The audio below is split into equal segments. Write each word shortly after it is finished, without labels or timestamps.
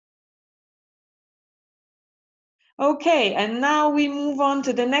Okay, and now we move on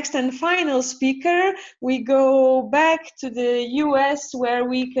to the next and final speaker. We go back to the US where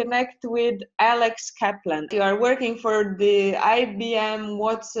we connect with Alex Kaplan. You are working for the IBM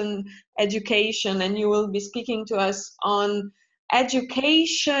Watson Education, and you will be speaking to us on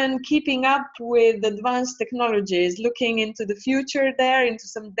education, keeping up with advanced technologies, looking into the future there, into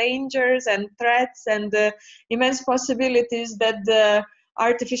some dangers and threats and the immense possibilities that the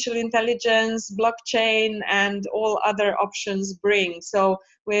artificial intelligence, blockchain, and all other options bring. So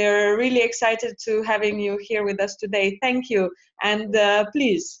we're really excited to having you here with us today. Thank you. And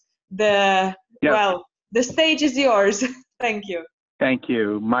please, the stage is yours. Thank you. Thank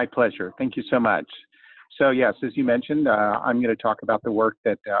you. My pleasure. Thank you so much. So yes, as you mentioned, I'm going to talk about the work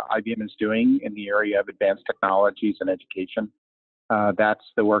that IBM is doing in the area of advanced technologies and education. That's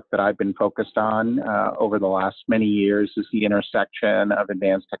the work that I've been focused on over the last many years, is the intersection of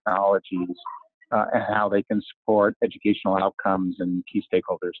advanced technologies and how they can support educational outcomes and key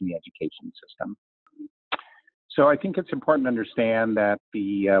stakeholders in the education system. So I think it's important to understand that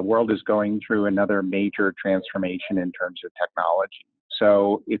the world is going through another major transformation in terms of technology.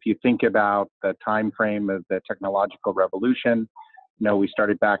 So if you think about the time frame of the technological revolution, we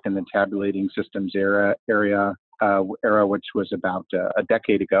started back in the tabulating systems era, which was about a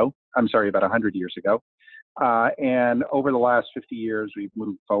decade ago. I'm sorry, about 100 years ago. And over the last 50 years, we've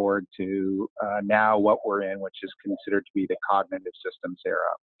moved forward to now what we're in, which is considered to be the cognitive systems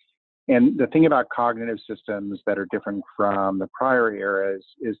era. And the thing about cognitive systems that are different from the prior eras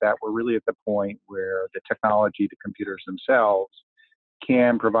is that we're really at the point where the technology, the computers themselves,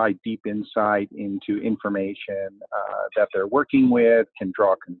 can provide deep insight into information that they're working with, can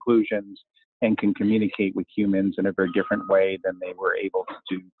draw conclusions, and can communicate with humans in a very different way than they were able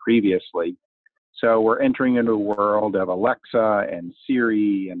to do previously. So we're entering into a world of Alexa and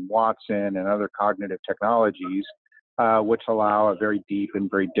Siri and Watson and other cognitive technologies, which allow a very deep and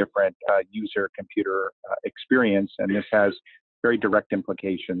very different user-computer experience, and this has very direct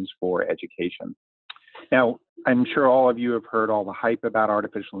implications for education. Now, I'm sure all of you have heard all the hype about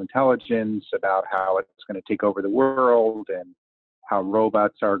artificial intelligence, about how it's going to take over the world and how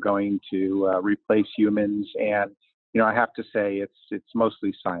robots are going to replace humans. And, I have to say it's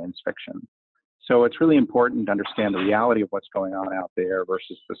mostly science fiction. So it's really important to understand the reality of what's going on out there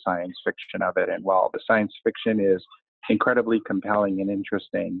versus the science fiction of it. And while the science fiction is incredibly compelling and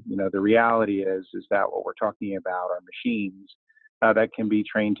interesting, the reality is that what we're talking about are machines that can be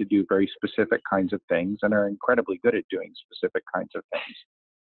trained to do very specific kinds of things and are incredibly good at doing specific kinds of things.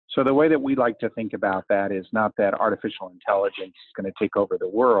 So the way that we like to think about that is not that artificial intelligence is going to take over the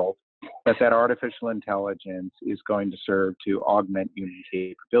world, but that artificial intelligence is going to serve to augment human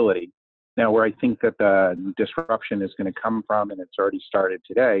capability. Now, where I think that the disruption is going to come from, and it's already started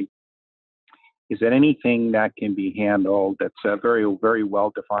today, is that anything that can be handled, that's a very, very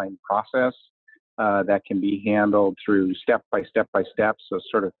well-defined process, that can be handled through step by step by step. So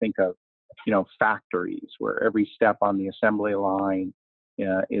sort of think of, factories where every step on the assembly line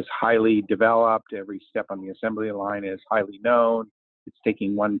is highly developed. Every step on the assembly line is highly known. It's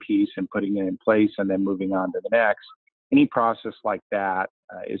taking one piece and putting it in place and then moving on to the next. Any process like that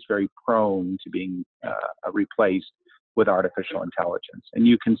is very prone to being replaced with artificial intelligence. And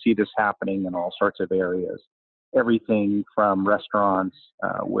you can see this happening in all sorts of areas. Everything from restaurants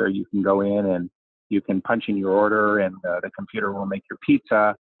where you can go in and you can punch in your order and the computer will make your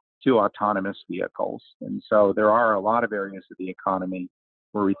pizza, to autonomous vehicles. And so there are a lot of areas of the economy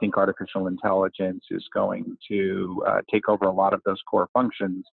where we think artificial intelligence is going to take over a lot of those core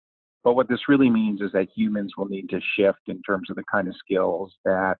functions. But what this really means is that humans will need to shift in terms of the kind of skills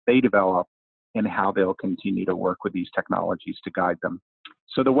that they develop and how they'll continue to work with these technologies to guide them.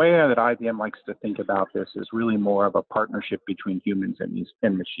 So the way that IBM likes to think about this is really more of a partnership between humans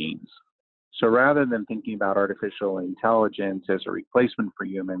and machines. So rather than thinking about artificial intelligence as a replacement for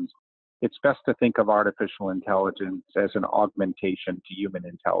humans, it's best to think of artificial intelligence as an augmentation to human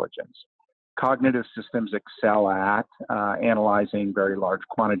intelligence. Cognitive systems excel at analyzing very large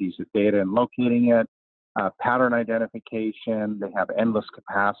quantities of data and locating it, pattern identification. They have endless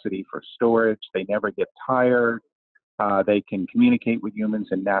capacity for storage. They never get tired. They can communicate with humans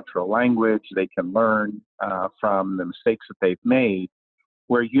in natural language. They can learn from the mistakes that they've made,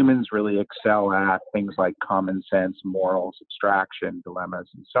 where humans really excel at things like common sense, morals, abstraction, dilemmas,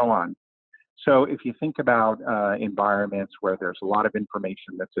 and so on. So if you think about environments where there's a lot of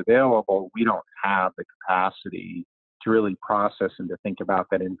information that's available, we don't have the capacity to really process and to think about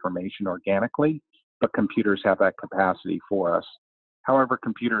that information organically, but computers have that capacity for us. However,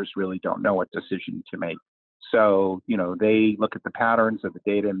 computers really don't know what decision to make. So, they look at the patterns of the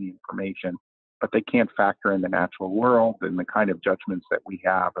data and the information, but they can't factor in the natural world and the kind of judgments that we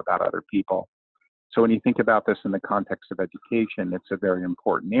have about other people. So when you think about this in the context of education, it's a very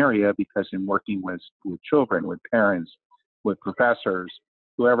important area, because in working with children, with parents, with professors,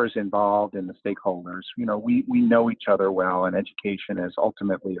 whoever's involved in the stakeholders, we know each other well, and education is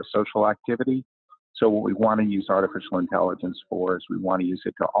ultimately a social activity. So what we want to use artificial intelligence for is we want to use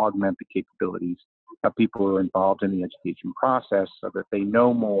it to augment the capabilities of people who are involved in the education process, so that they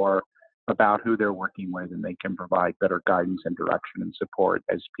know more about who they're working with, and they can provide better guidance and direction and support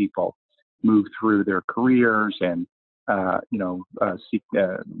as people move through their careers and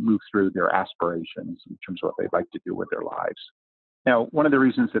move through their aspirations in terms of what they'd like to do with their lives. Now, one of the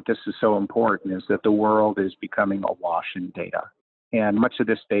reasons that this is so important is that the world is becoming awash in data. And much of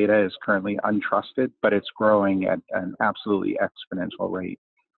this data is currently untrusted, but it's growing at an absolutely exponential rate.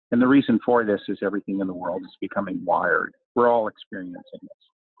 And the reason for this is everything in the world is becoming wired. We're all experiencing this.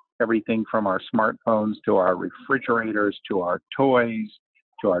 Everything from our smartphones to our refrigerators to our toys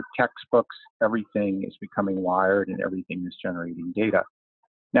to our textbooks, everything is becoming wired and everything is generating data.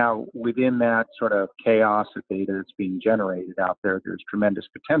 Now, within that sort of chaos of data that's being generated out there, there's tremendous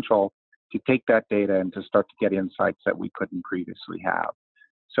potential to take that data and to start to get insights that we couldn't previously have.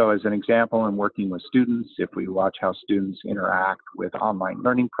 So as an example, in working with students, if we watch how students interact with online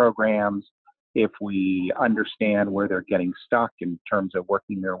learning programs, if we understand where they're getting stuck in terms of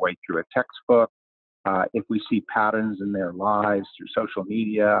working their way through a textbook, if we see patterns in their lives through social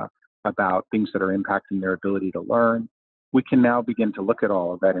media about things that are impacting their ability to learn, we can now begin to look at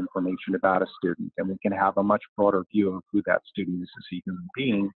all of that information about a student, and we can have a much broader view of who that student is as a human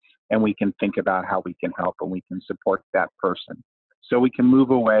being, and we can think about how we can help and we can support that person. So we can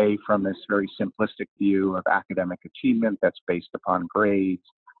move away from this very simplistic view of academic achievement that's based upon grades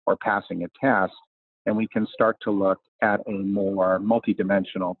or passing a test, and we can start to look at a more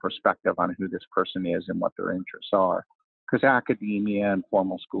multidimensional perspective on who this person is and what their interests are. Because academia and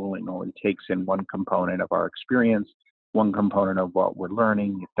formal schooling only takes in one component of our experience, one component of what we're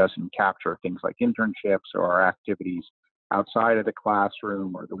learning. It doesn't capture things like internships or our activities outside of the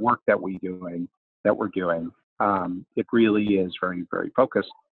classroom or the work that we're doing. It really is very, very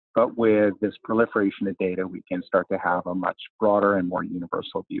focused. But with this proliferation of data, we can start to have a much broader and more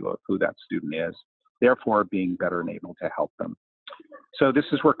universal view of who that student is, therefore being better enabled to help them. So this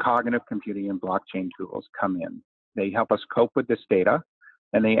is where cognitive computing and blockchain tools come in. They help us cope with this data,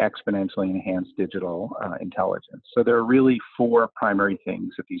 and they exponentially enhance digital intelligence. So there are really four primary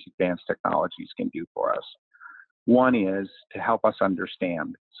things that these advanced technologies can do for us. One is to help us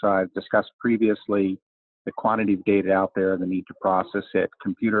understand. So I've discussed previously the quantity of data out there, the need to process it.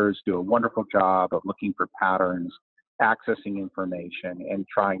 Computers do a wonderful job of looking for patterns, accessing information, and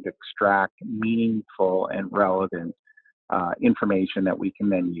trying to extract meaningful and relevant information that we can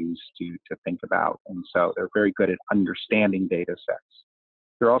then use to think about. And so they're very good at understanding data sets.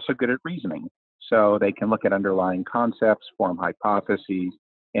 They're also good at reasoning. So they can look at underlying concepts, form hypotheses,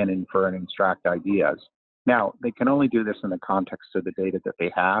 and infer and extract ideas. Now, they can only do this in the context of the data that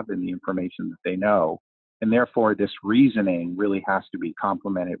they have and the information that they know. And therefore, this reasoning really has to be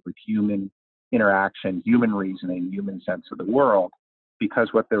complemented with human interaction, human reasoning, human sense of the world, because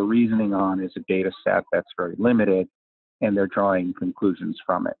what they're reasoning on is a data set that's very limited, and they're drawing conclusions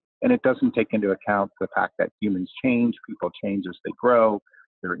from it. And it doesn't take into account the fact that humans change, people change as they grow,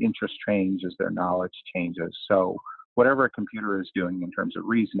 their interests change as their knowledge changes. So whatever a computer is doing in terms of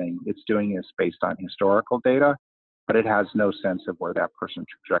reasoning, it's doing this based on historical data, but it has no sense of where that person's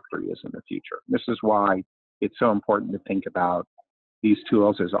trajectory is in the future. This is why it's so important to think about these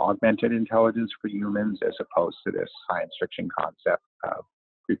tools as augmented intelligence for humans as opposed to this science fiction concept of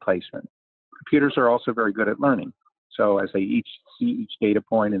replacement. Computers are also very good at learning. So as they each see each data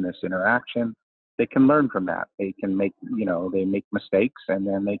point in this interaction, they can learn from that. They can make, they make mistakes and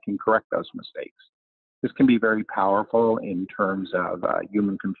then they can correct those mistakes. This can be very powerful in terms of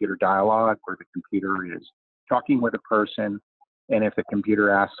human-computer dialogue, where the computer is talking with a person, and if the computer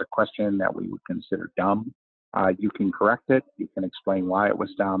asks a question that we would consider dumb, you can correct it, you can explain why it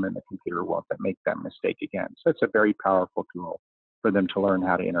was dumb, and the computer won't make that mistake again. So it's a very powerful tool for them to learn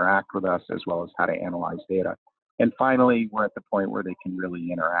how to interact with us as well as how to analyze data. And finally, we're at the point where they can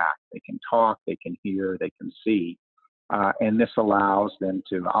really interact. They can talk, they can hear, they can see. And this allows them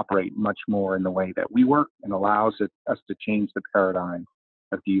to operate much more in the way that we work, and allows us to change the paradigm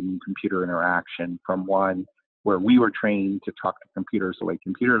of the human-computer interaction from one where we were trained to talk to computers the way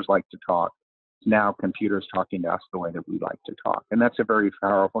computers like to talk, to now computers talking to us the way that we like to talk. And that's a very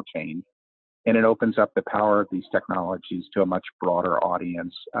powerful change. And it opens up the power of these technologies to a much broader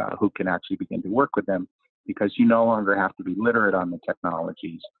audience who can actually begin to work with them, because you no longer have to be literate on the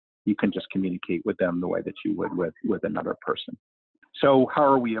technologies. you can just communicate with them the way that you would with another person. So how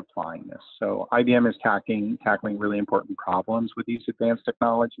are we applying this? So IBM is tackling really important problems with these advanced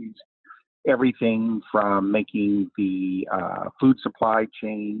technologies. Everything from making the food supply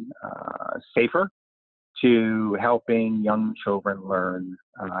chain safer to helping young children learn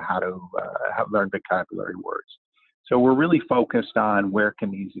how to learn vocabulary words. So we're really focused on where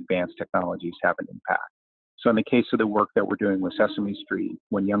can these advanced technologies have an impact. So in the case of the work that we're doing with Sesame Street,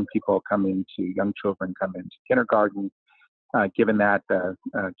 when young children come into kindergarten, given that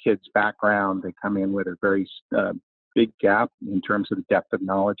kids' background, they come in with a very big gap in terms of the depth of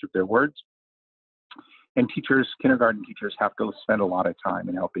knowledge of their words. And kindergarten teachers have to spend a lot of time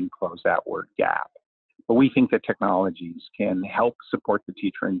in helping close that word gap. But we think that technologies can help support the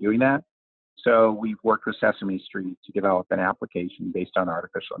teacher in doing that. So we've worked with Sesame Street to develop an application based on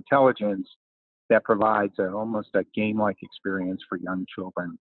artificial intelligence that provides almost a game-like experience for young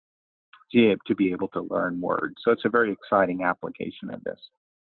children to be able to learn words. So it's a very exciting application of this.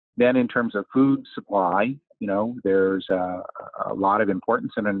 Then in terms of food supply, there's a lot of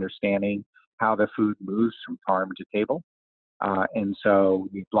importance in understanding how the food moves from farm to table. And so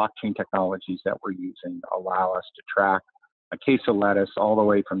the blockchain technologies that we're using allow us to track a case of lettuce all the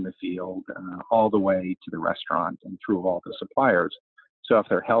way from the field, all the way to the restaurant and through all the suppliers. So if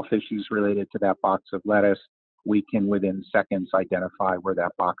there are health issues related to that box of lettuce, we can within seconds identify where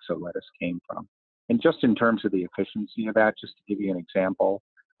that box of lettuce came from. And just in terms of the efficiency of that, just to give you an example,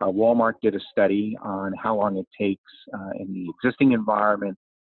 Walmart did a study on how long it takes in the existing environment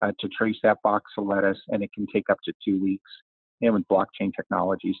to trace that box of lettuce, and it can take up to 2 weeks. And with blockchain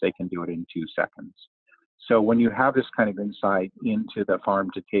technologies, they can do it in 2 seconds. So when you have this kind of insight into the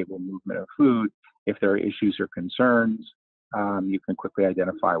farm-to-table movement of food, if there are issues or concerns, you can quickly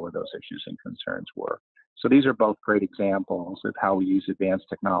identify where those issues and concerns were. So these are both great examples of how we use advanced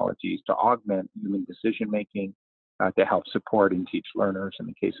technologies to augment human decision-making, to help support and teach learners in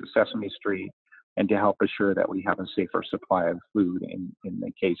the case of Sesame Street, and to help assure that we have a safer supply of food in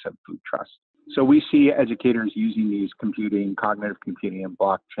the case of food trust. So we see educators using these cognitive computing, and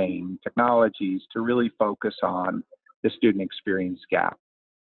blockchain technologies to really focus on the student experience gap.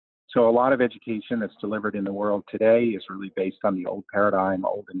 So a lot of education that's delivered in the world today is really based on the old paradigm,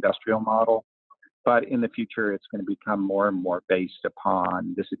 old industrial model. But in the future, it's going to become more and more based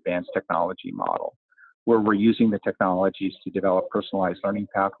upon this advanced technology model, where we're using the technologies to develop personalized learning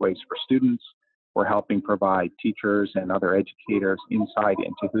pathways for students. We're helping provide teachers and other educators insight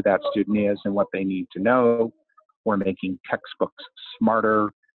into who that student is and what they need to know. We're making textbooks smarter.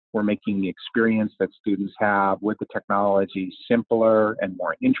 We're making the experience that students have with the technology simpler and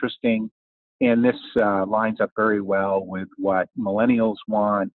more interesting. And this lines up very well with what millennials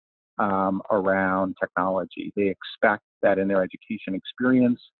want around technology. They expect that in their education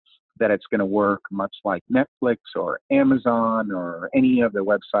experience, that it's going to work much like Netflix or Amazon or any of the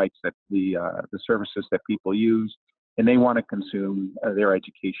websites that the services that people use, and they want to consume their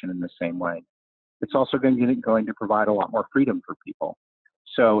education in the same way. It's also going to provide a lot more freedom for people.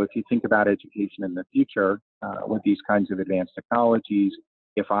 So if you think about education in the future with these kinds of advanced technologies,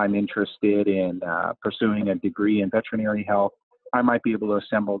 if I'm interested in pursuing a degree in veterinary health, I might be able to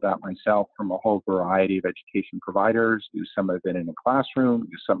assemble that myself from a whole variety of education providers, do some of it in a classroom,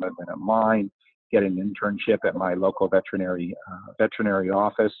 do some of it online, get an internship at my local veterinary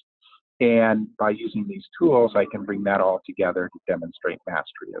office. And by using these tools, I can bring that all together to demonstrate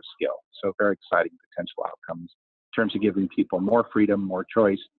mastery of skill. So very exciting potential outcomes in terms of giving people more freedom, more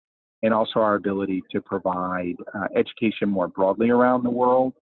choice, and also our ability to provide education more broadly around the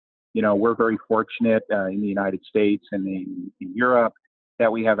world. We're very fortunate in the United States and in Europe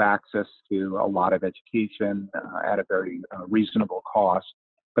that we have access to a lot of education at a very reasonable cost,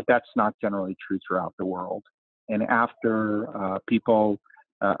 but that's not generally true throughout the world. And after people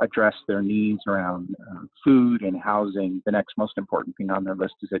address their needs around food and housing, the next most important thing on their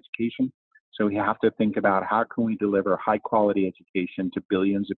list is education. So we have to think about how can we deliver high quality education to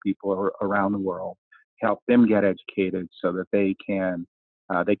billions of people around the world, help them get educated so that they can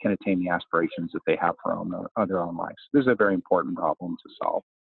attain the aspirations that they have for their own lives. This is a very important problem to solve.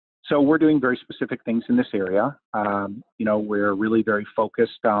 So we're doing very specific things in this area. We're really very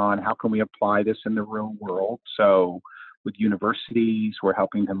focused on how can we apply this in the real world. So with universities, we're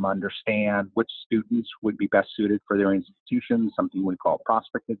helping them understand which students would be best suited for their institutions, something we call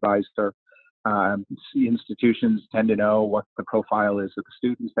prospect advisor. Institutions tend to know what the profile is of the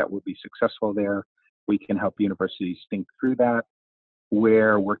students that would be successful there. We can help universities think through that.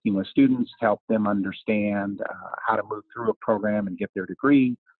 We're working with students to help them understand how to move through a program and get their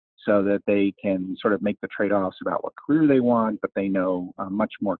degree. so that they can sort of make the trade-offs about what career they want, but they know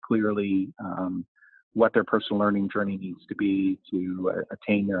much more clearly what their personal learning journey needs to be to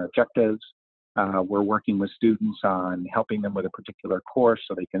attain their objectives. We're working with students on helping them with a particular course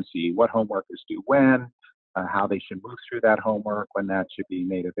so they can see what homework is due when, how they should move through that homework, when that should be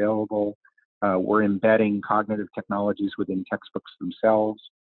made available. We're embedding cognitive technologies within textbooks themselves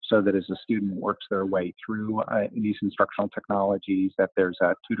so that as a student works their way through these instructional technologies, that there's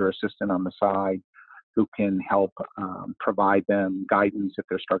a tutor assistant on the side who can help provide them guidance if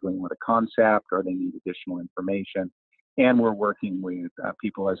they're struggling with a concept or they need additional information. And we're working with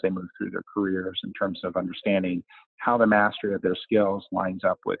people as they move through their careers in terms of understanding how the mastery of their skills lines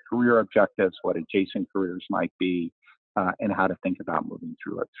up with career objectives, what adjacent careers might be, and how to think about moving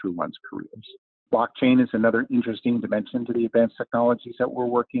through one's careers. Blockchain is another interesting dimension to the advanced technologies that we're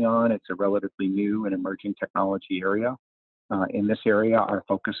working on. It's a relatively new and emerging technology area. In this area, our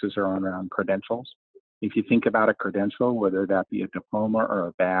focuses are around credentials. If you think about a credential, whether that be a diploma or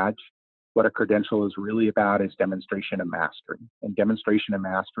a badge, what a credential is really about is demonstration of mastery. And demonstration of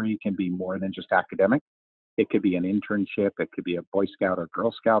mastery can be more than just academic. It could be an internship. It could be a Boy Scout or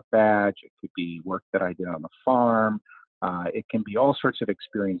Girl Scout badge. It could be work that I did on the farm. It can be all sorts of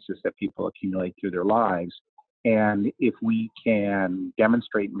experiences that people accumulate through their lives. And if we can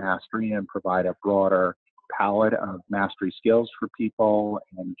demonstrate mastery and provide a broader palette of mastery skills for people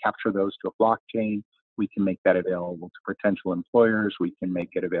and capture those to a blockchain, we can make that available to potential employers. We can make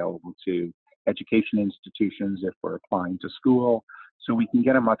it available to education institutions if we're applying to school. So we can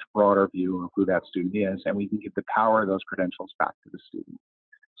get a much broader view of who that student is, and we can give the power of those credentials back to the student.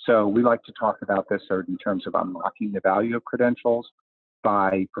 So we like to talk about this in terms of unlocking the value of credentials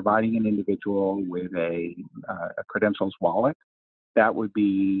by providing an individual with a credentials wallet. That would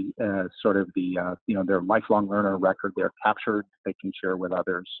be sort of the, their lifelong learner record they're captured, they can share with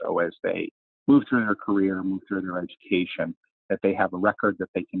others. So as they move through their career, move through their education, that they have a record that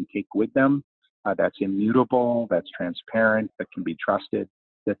they can take with them, that's immutable, that's transparent, that can be trusted,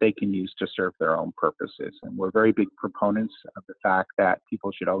 that they can use to serve their own purposes. And we're very big proponents of the fact that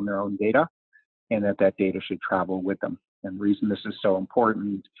people should own their own data and that that data should travel with them. And the reason this is so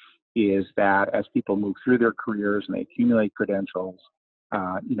important is that as people move through their careers and they accumulate credentials,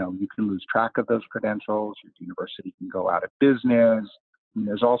 you can lose track of those credentials. Your university can go out of business. And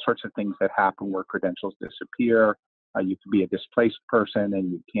there's all sorts of things that happen where credentials disappear. You could be a displaced person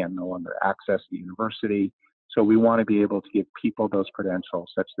and you can no longer access the university. So we want to be able to give people those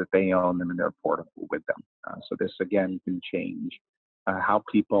credentials such that they own them and they're portable with them. So this, again, can change how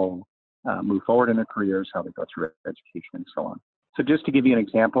people move forward in their careers, how they go through education, and so on. So just to give you an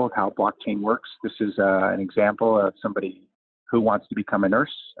example of how blockchain works, this is an example of somebody who wants to become a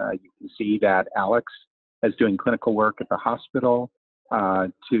nurse. You can see that Alex is doing clinical work at the hospital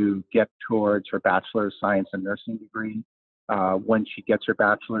to get towards her bachelor's science and nursing degree. When she gets her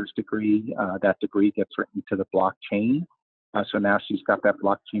bachelor's degree, that degree gets written to the blockchain. So now she's got that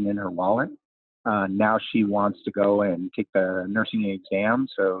blockchain in her wallet. Now she wants to go and take the nursing exam.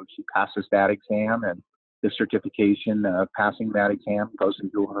 So she passes that exam and the certification of passing that exam goes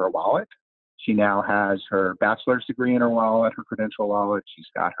into her wallet. She now has her bachelor's degree in her wallet, her credential wallet. She's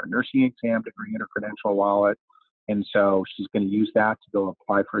got her nursing exam degree in her credential wallet. And so she's going to use that to go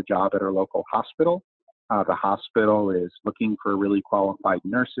apply for a job at her local hospital. The hospital is looking for really qualified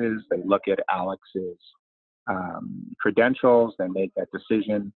nurses. They look at Alex's credentials. They make that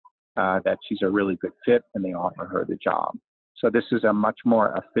decision that she's a really good fit, and they offer her the job. So this is a much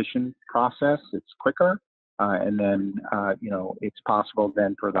more efficient process. It's quicker. And then, it's possible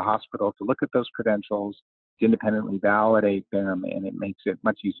then for the hospital to look at those credentials, to independently validate them, and it makes it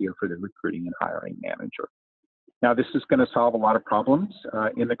much easier for the recruiting and hiring manager. Now, this is going to solve a lot of problems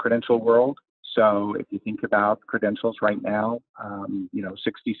in the credential world. So if you think about credentials right now,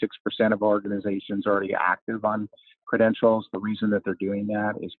 66% of organizations are already active on credentials. The reason that they're doing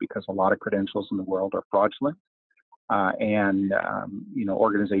that is because a lot of credentials in the world are fraudulent.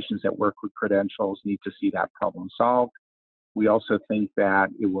 Organizations that work with credentials need to see that problem solved. We also think that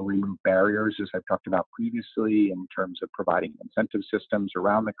it will remove barriers, as I've talked about previously, in terms of providing incentive systems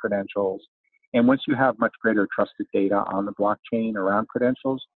around the credentials. And once you have much greater trusted data on the blockchain around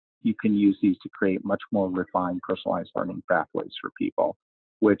credentials, you can use these to create much more refined, personalized learning pathways for people,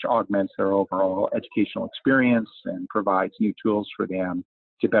 which augments their overall educational experience and provides new tools for them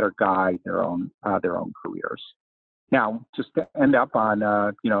to better guide their own careers. Now, just to end up on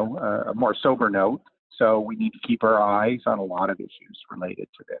a more sober note, so we need to keep our eyes on a lot of issues related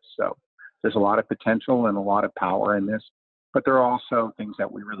to this. So there's a lot of potential and a lot of power in this, but there are also things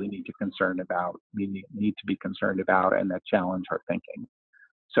that we really need to be concerned about, and that challenge our thinking.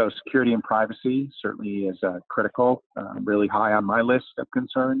 So security and privacy certainly is critical, really high on my list of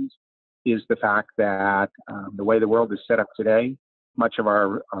concerns, is the fact that the way the world is set up today, much of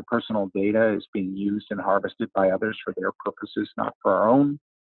our personal data is being used and harvested by others for their purposes, not for our own.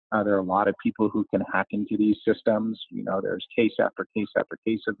 There are a lot of people who can hack into these systems. You know, there's case after case after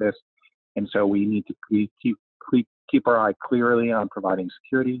case of this. And so we need to keep our eye clearly on providing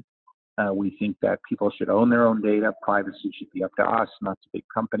security. We think that people should own their own data. Privacy should be up to us, not to big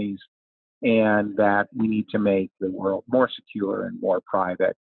companies. And that we need to make the world more secure and more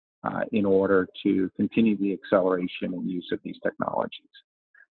private in order to continue the acceleration and use of these technologies.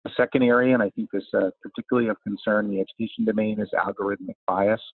 The second area, and I think this particularly of concern in the education domain, is algorithmic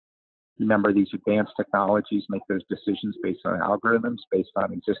bias. Remember, these advanced technologies make those decisions based on algorithms, based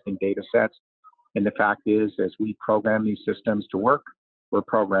on existing data sets. And the fact is, as we program these systems to work, we're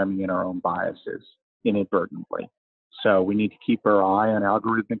programming in our own biases inadvertently. So we need to keep our eye on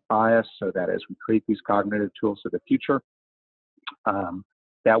algorithmic bias so that as we create these cognitive tools of the future,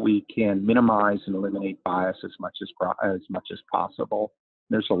 that we can minimize and eliminate bias as much as possible.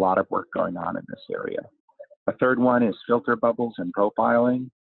 There's a lot of work going on in this area. A third one is filter bubbles and profiling.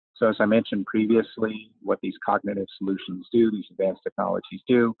 So as I mentioned previously, what these cognitive solutions do, these advanced technologies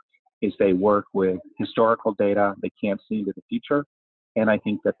do, is they work with historical data. They can't see into the future. And I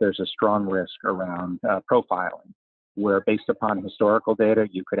think that there's a strong risk around profiling, where based upon historical data,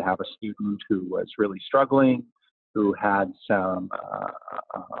 you could have a student who was really struggling, who had some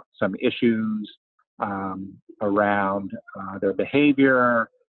issues around their behavior,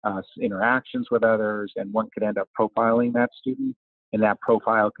 interactions with others, and one could end up profiling that student, and that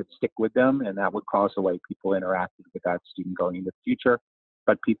profile could stick with them, and that would cause the way people interacted with that student going into the future.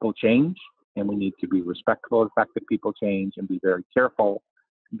 But people change, and we need to be respectful of the fact that people change and be very careful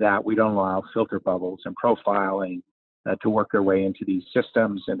that we don't allow filter bubbles and profiling to work their way into these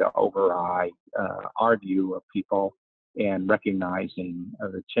systems and to override our view of people and recognizing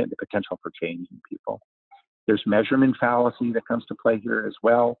the potential for change in people. There's measurement fallacy that comes to play here as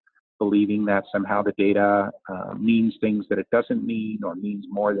well, believing that somehow the data means things that it doesn't mean or means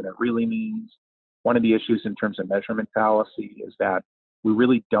more than it really means. One of the issues in terms of measurement fallacy is that we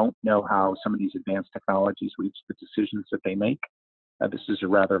really don't know how some of these advanced technologies reach the decisions that they make. This is a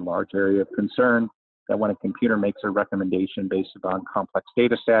rather large area of concern, that when a computer makes a recommendation based upon complex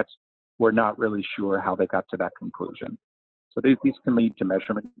data sets, we're not really sure how they got to that conclusion. So these can lead to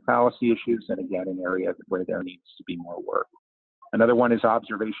measurement fallacy issues, and again, an area where there needs to be more work. Another one is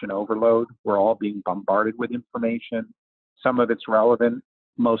observation overload. We're all being bombarded with information. Some of it's relevant,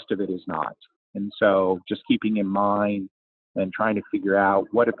 most of it is not. And so just keeping in mind and trying to figure out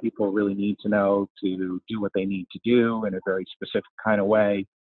what do people really need to know to do what they need to do in a very specific kind of way,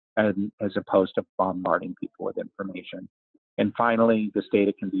 and as opposed to bombarding people with information. And finally, this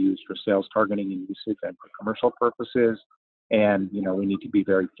data can be used for sales targeting and usage and for commercial purposes. And we need to be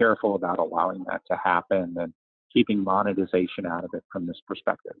very careful about allowing that to happen and keeping monetization out of it from this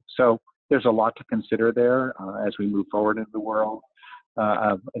perspective. So there's a lot to consider there as we move forward into the world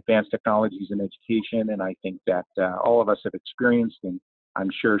of advanced technologies in education. And I think that all of us have experienced and I'm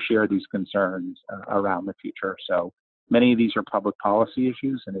sure share these concerns around the future. So many of these are public policy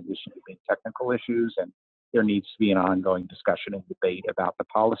issues in addition to being technical issues, and there needs to be an ongoing discussion and debate about the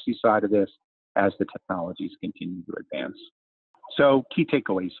policy side of this as the technologies continue to advance. So key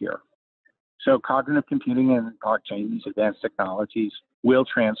takeaways here. So cognitive computing and blockchain, these advanced technologies will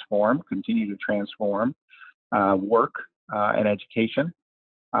continue to transform work and education.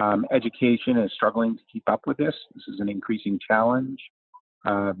 Education is struggling to keep up with this. This is an increasing challenge.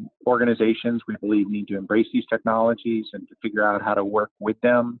 Organizations, we believe, need to embrace these technologies and to figure out how to work with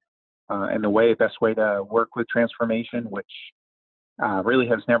them. And the best way to work with transformation, which really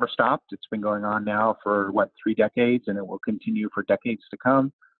has never stopped. It's been going on now for 3 decades, and it will continue for decades to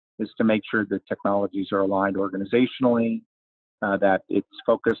come, is to make sure that technologies are aligned organizationally, that it's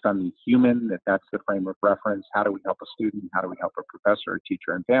focused on the human, that's the frame of reference. How do we help a student? How do we help a professor, a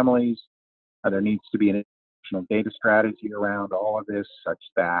teacher, and families? There needs to be an institutional data strategy around all of this, such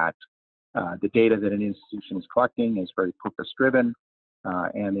that the data that an institution is collecting is very purpose-driven,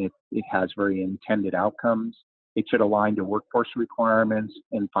 and it has very intended outcomes. It should align to workforce requirements.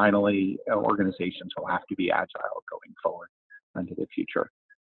 And finally, organizations will have to be agile going forward into the future.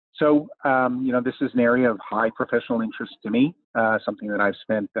 So, this is an area of high professional interest to me, something that I've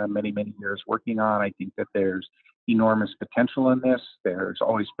spent many, many years working on. I think that there's enormous potential in this. There's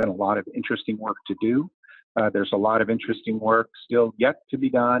always been a lot of interesting work to do. There's a lot of interesting work still yet to be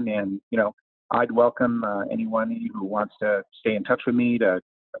done. And, I'd welcome anyone who wants to stay in touch with me, to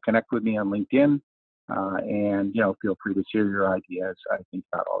connect with me on LinkedIn. And, feel free to share your ideas, I think,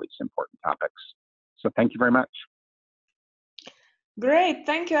 about all these important topics. So thank you very much. Great.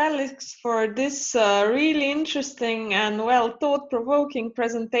 Thank you, Alex, for this really interesting and thought-provoking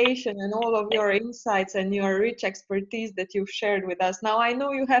presentation and all of your insights and your rich expertise that you've shared with us. Now, I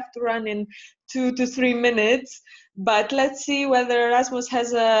know you have to run in 2 to 3 minutes, but let's see whether Rasmus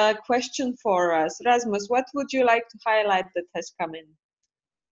has a question for us. Rasmus, what would you like to highlight that has come in?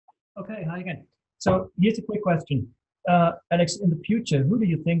 Okay, hi again. So here's a quick question. Alex, in the future, who do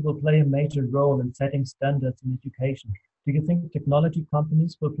you think will play a major role in setting standards in education? Do you think technology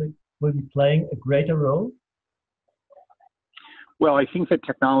companies will be playing a greater role? Well, I think that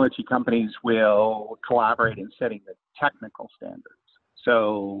technology companies will collaborate in setting the technical standards.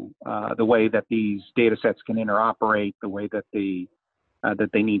 So the way that these data sets can interoperate, the way that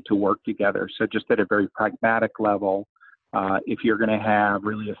they need to work together. So just at a very pragmatic level, if you're going to have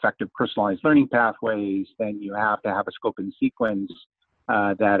really effective personalized learning pathways, then you have to have a scope and sequence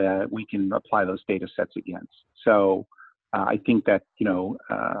that we can apply those data sets against. So I think that,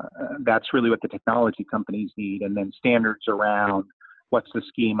 that's really what the technology companies need, and then standards around what's the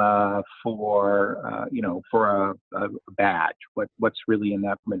schema for, for a badge, what's really in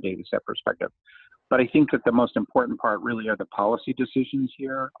that from a data set perspective. But I think that the most important part really are the policy decisions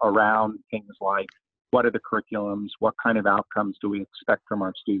here around things like what are the curriculums, what kind of outcomes do we expect from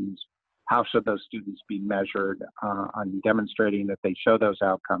our students, how should those students be measured on demonstrating that they show those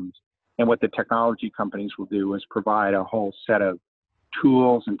outcomes. And what the technology companies will do is provide a whole set of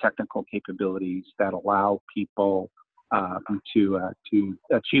tools and technical capabilities that allow people to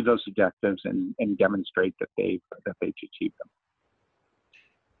achieve those objectives and demonstrate that they've achieved them.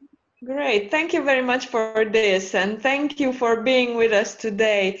 Great. Thank you very much for this, and thank you for being with us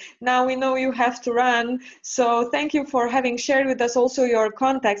today. Now we know you have to run, so thank you for having shared with us also your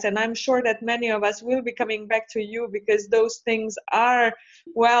contacts, and I'm sure that many of us will be coming back to you because those things are,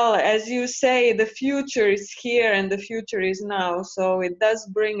 well, as you say, the future is here and the future is now, so it does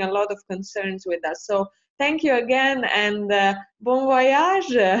bring a lot of concerns with us. So thank you again, and bon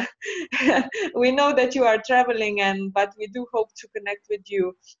voyage. We know that you are traveling, but we do hope to connect with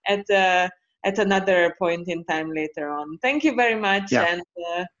you at another point in time later on. Thank you very much, and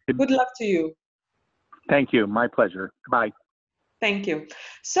good luck to you. Thank you. My pleasure. Bye. Thank you.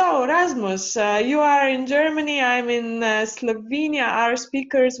 So, Rasmus, you are in Germany. I'm in Slovenia. Our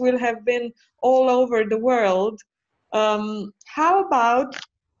speakers will have been all over the world. How about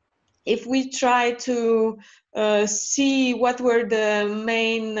if we try to see what were the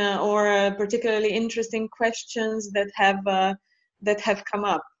main or particularly interesting questions that have come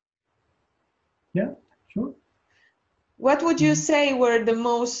up? Yeah, sure. What would you say were the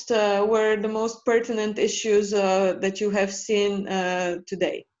most pertinent issues that you have seen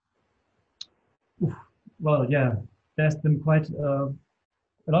today? Well, yeah, there's been quite a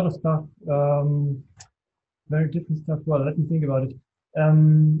lot of stuff, very different stuff. Well, let me think about it.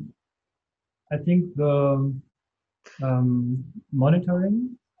 I think the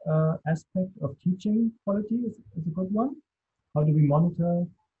monitoring aspect of teaching quality is a good one. How do we monitor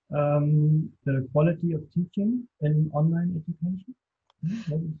the quality of teaching in online education?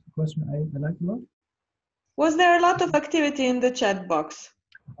 That is a question I like a lot. Was there a lot of activity in the chat box?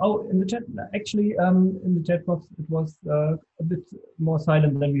 Oh, in the chat, actually, in the chat box, it was a bit more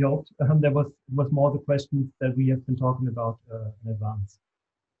silent than we hoped. There was more the questions that we have been talking about in advance.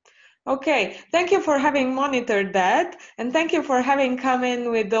 Okay, thank you for having monitored that, and thank you for having come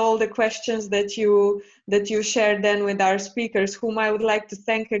in with all the questions that you shared then with our speakers, whom I would like to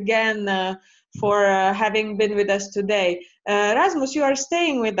thank again for having been with us today. Rasmus, you are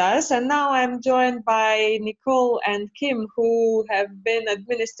staying with us, and now I'm joined by Nicole and Kim, who have been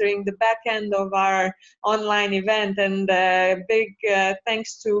administering the back end of our online event, and big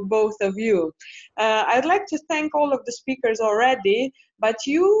thanks to both of you. I'd like to thank all of the speakers already, but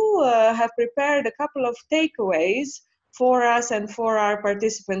you have prepared a couple of takeaways for us and for our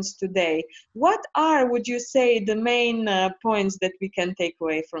participants today. What are, would you say, the main points that we can take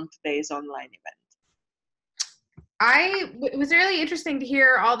away from today's online event? It was really interesting to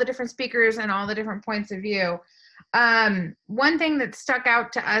hear all the different speakers and all the different points of view. One thing that stuck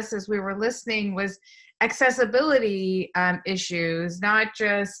out to us as we were listening was accessibility issues, not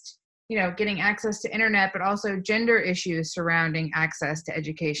just getting access to internet, but also gender issues surrounding access to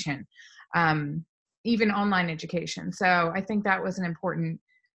education, even online education. So I think that was an important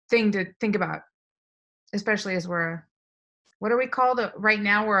thing to think about, especially as what are we called? Right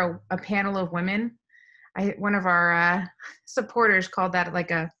now we're a panel of women. One of our supporters called that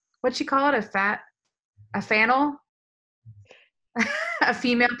like what'd she call it? A fanel? A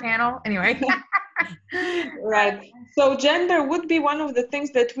female panel? Anyway. Right. So gender would be one of the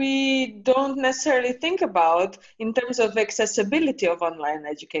things that we don't necessarily think about in terms of accessibility of online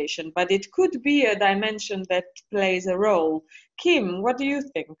education, but it could be a dimension that plays a role. Kim, what do you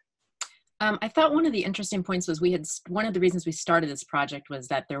think? I thought one of the interesting points was one of the reasons we started this project was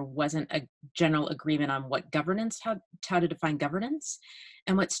that there wasn't a general agreement on what governance, how to define governance.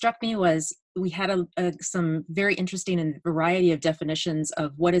 And what struck me was we had some very interesting and variety of definitions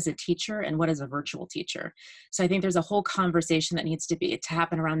of what is a teacher and what is a virtual teacher. So I think there's a whole conversation that needs to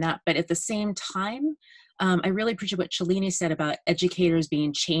happen around that. But at the same time, I really appreciate what Shalini said about educators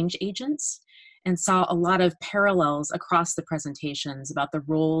being change agents, and saw a lot of parallels across the presentations about the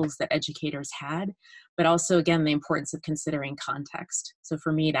roles that educators had, but also, again, the importance of considering context. So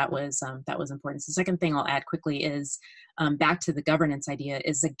for me, that was important. So the second thing I'll add quickly is back to the governance idea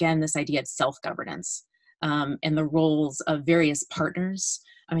is, again, this idea of self-governance and the roles of various partners.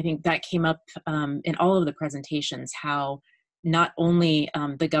 I think that came up in all of the presentations, how not only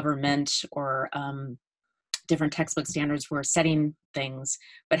the government or different textbook standards were setting things,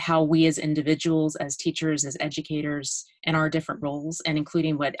 but how we as individuals, as teachers, as educators, and our different roles, and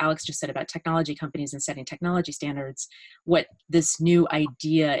including what Alex just said about technology companies and setting technology standards, what this new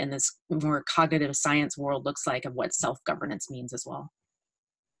idea in this more cognitive science world looks like of what self-governance means as well.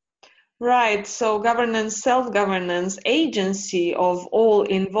 Right, so governance, self-governance, agency of all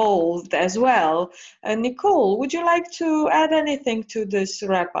involved as well. Nicole, would you like to add anything to this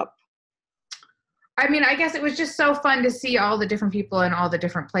wrap-up? I mean, I guess it was just so fun to see all the different people in all the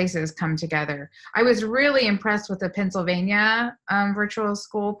different places come together. I was really impressed with the Pennsylvania virtual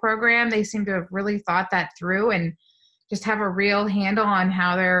school program. They seem to have really thought that through and just have a real handle on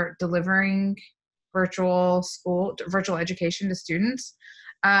how they're delivering virtual education to students.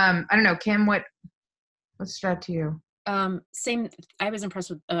 I don't know, Kim, what stood out to you? Same. I was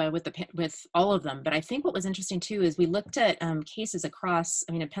impressed with all of them, but I think what was interesting too is we looked at cases across,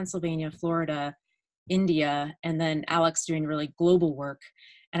 in Pennsylvania, Florida, India, and then Alex doing really global work.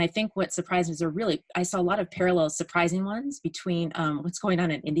 And I think what surprised me is I saw a lot of parallels, surprising ones, between what's going on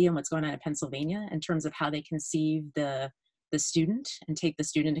in India and what's going on in Pennsylvania in terms of how they conceive the student and take the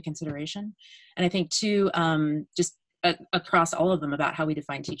student into consideration. And I think too, just across all of them about how we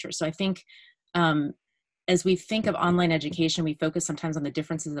define teachers. So I think as we think of online education, we focus sometimes on the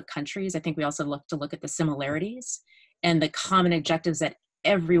differences of countries. I think we also look at the similarities and the common objectives that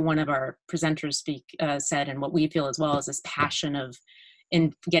every one of our presenters said, and what we feel as well is this passion of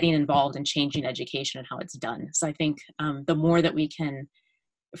getting involved in changing education and how it's done. So I think the more that we can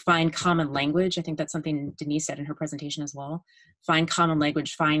find common language, I think that's something Denise said in her presentation as well, find common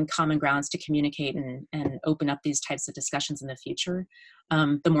language, find common grounds to communicate and open up these types of discussions in the future,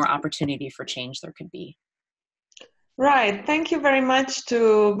 the more opportunity for change there could be. Right. Thank you very much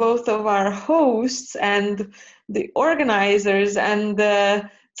to both of our hosts and the organizers and the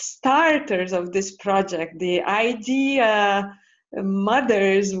starters of this project, the idea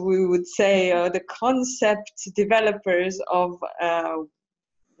mothers, we would say, or the concept developers of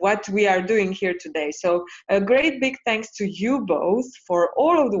what we are doing here today. So a great big thanks to you both for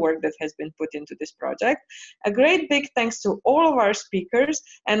all of the work that has been put into this project. A great big thanks to all of our speakers,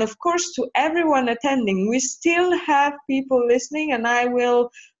 and of course to everyone attending. We still have people listening, and I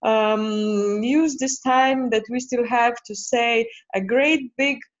will use this time that we still have to say a great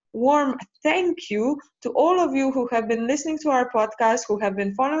big warm thank you to all of you who have been listening to our podcast, who have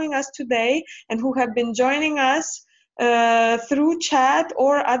been following us today, and who have been joining us through chat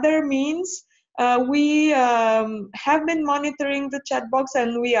or other means. We have been monitoring the chat box,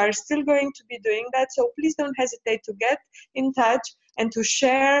 and we are still going to be doing that. So please don't hesitate to get in touch and to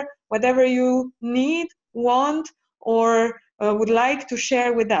share whatever you need, want, or would like to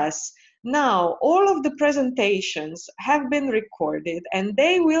share with us. Now, all of the presentations have been recorded and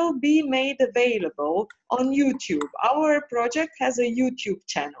they will be made available on YouTube. Our project has a YouTube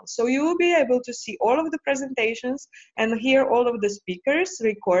channel, so you will be able to see all of the presentations and hear all of the speakers'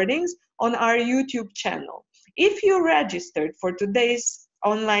 recordings on our YouTube channel. If you registered for today's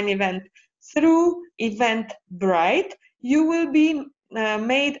online event through Eventbrite, you will be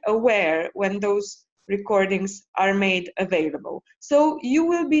made aware when those recordings are made available. So you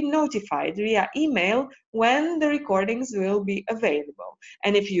will be notified via email when the recordings will be available.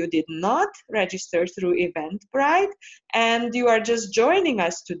 And if you did not register through Eventbrite and you are just joining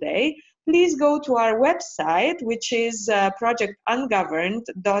us today, please go to our website, which is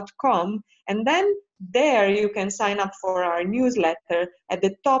projectungoverned.com, and then there you can sign up for our newsletter at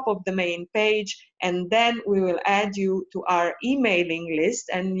the top of the main page, and then we will add you to our emailing list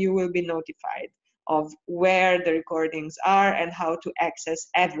and you will be notified of where the recordings are and how to access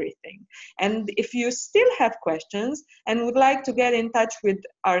everything. And if you still have questions and would like to get in touch with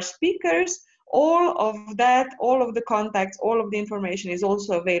our speakers, all of the contacts, all of the information is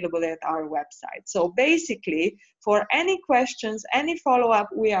also available at our website. So basically, for any questions, any follow-up,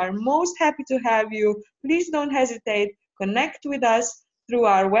 we are most happy to have you. Please don't hesitate. Connect with us through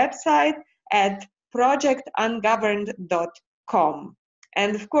our website at projectungoverned.com.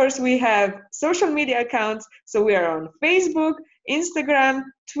 And of course, we have social media accounts. So we are on Facebook, Instagram,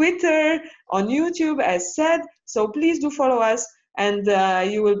 Twitter, on YouTube, as said. So please do follow us, and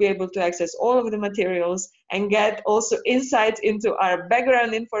you will be able to access all of the materials and get also insights into our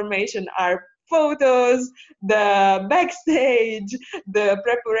background information, our photos, the backstage, the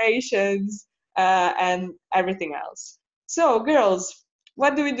preparations, and everything else. So girls,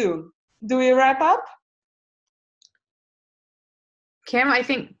 what do we do? Do we wrap up? Kim, I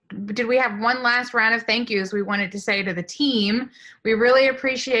think, did we have one last round of thank yous we wanted to say to the team? We really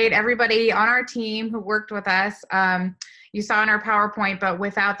appreciate everybody on our team who worked with us. You saw in our PowerPoint, but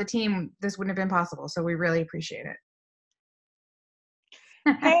without the team, this wouldn't have been possible. So we really appreciate it.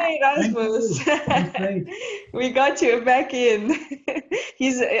 Hey, Rasmus. We got you back in.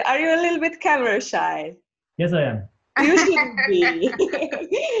 Are you a little bit camera shy? Yes, I am. You should be.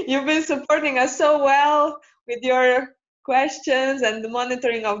 You've been supporting us so well with your questions and the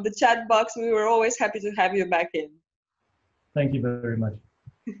monitoring of the chat box. We were always happy to have you back in. Thank you very much.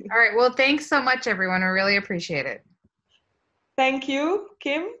 All right. Well, thanks so much, everyone. I really appreciate it. Thank you.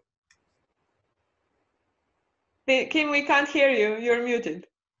 Kim? Kim, we can't hear you. You're muted.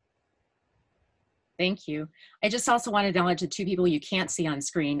 Thank you. I just also want to acknowledge the two people you can't see on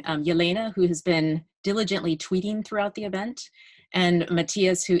screen. Yelena, who has been diligently tweeting throughout the event, and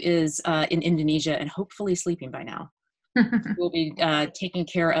Matthias, who is in Indonesia and hopefully sleeping by now. We'll be taking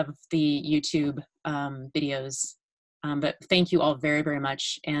care of the YouTube videos. But thank you all very, very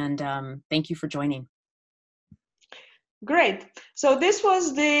much. And thank you for joining. Great. So this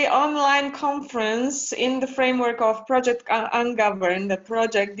was the online conference in the framework of Project Ungoverned, the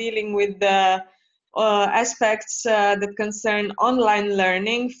project dealing with the aspects that concern online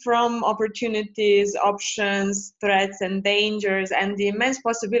learning, from opportunities, options, threats, and dangers, and the immense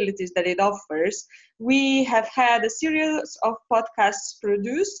possibilities that it offers. We have had a series of podcasts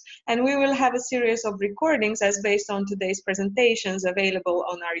produced, and we will have a series of recordings as based on today's presentations available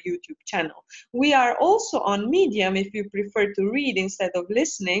on our YouTube channel. We are also on Medium if you prefer to read instead of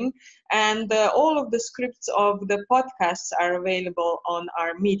listening, and all of the scripts of the podcasts are available on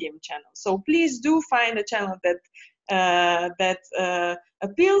our Medium channel. So please do find a channel that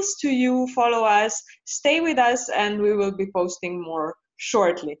appeals to you, follow us, stay with us, and we will be posting more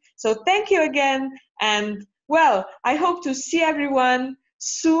shortly. So thank you again, and well, I hope to see everyone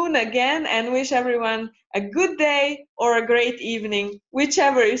soon again, and wish everyone a good day or a great evening,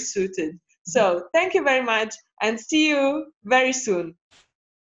 whichever is suited. So thank you very much, and see you very soon.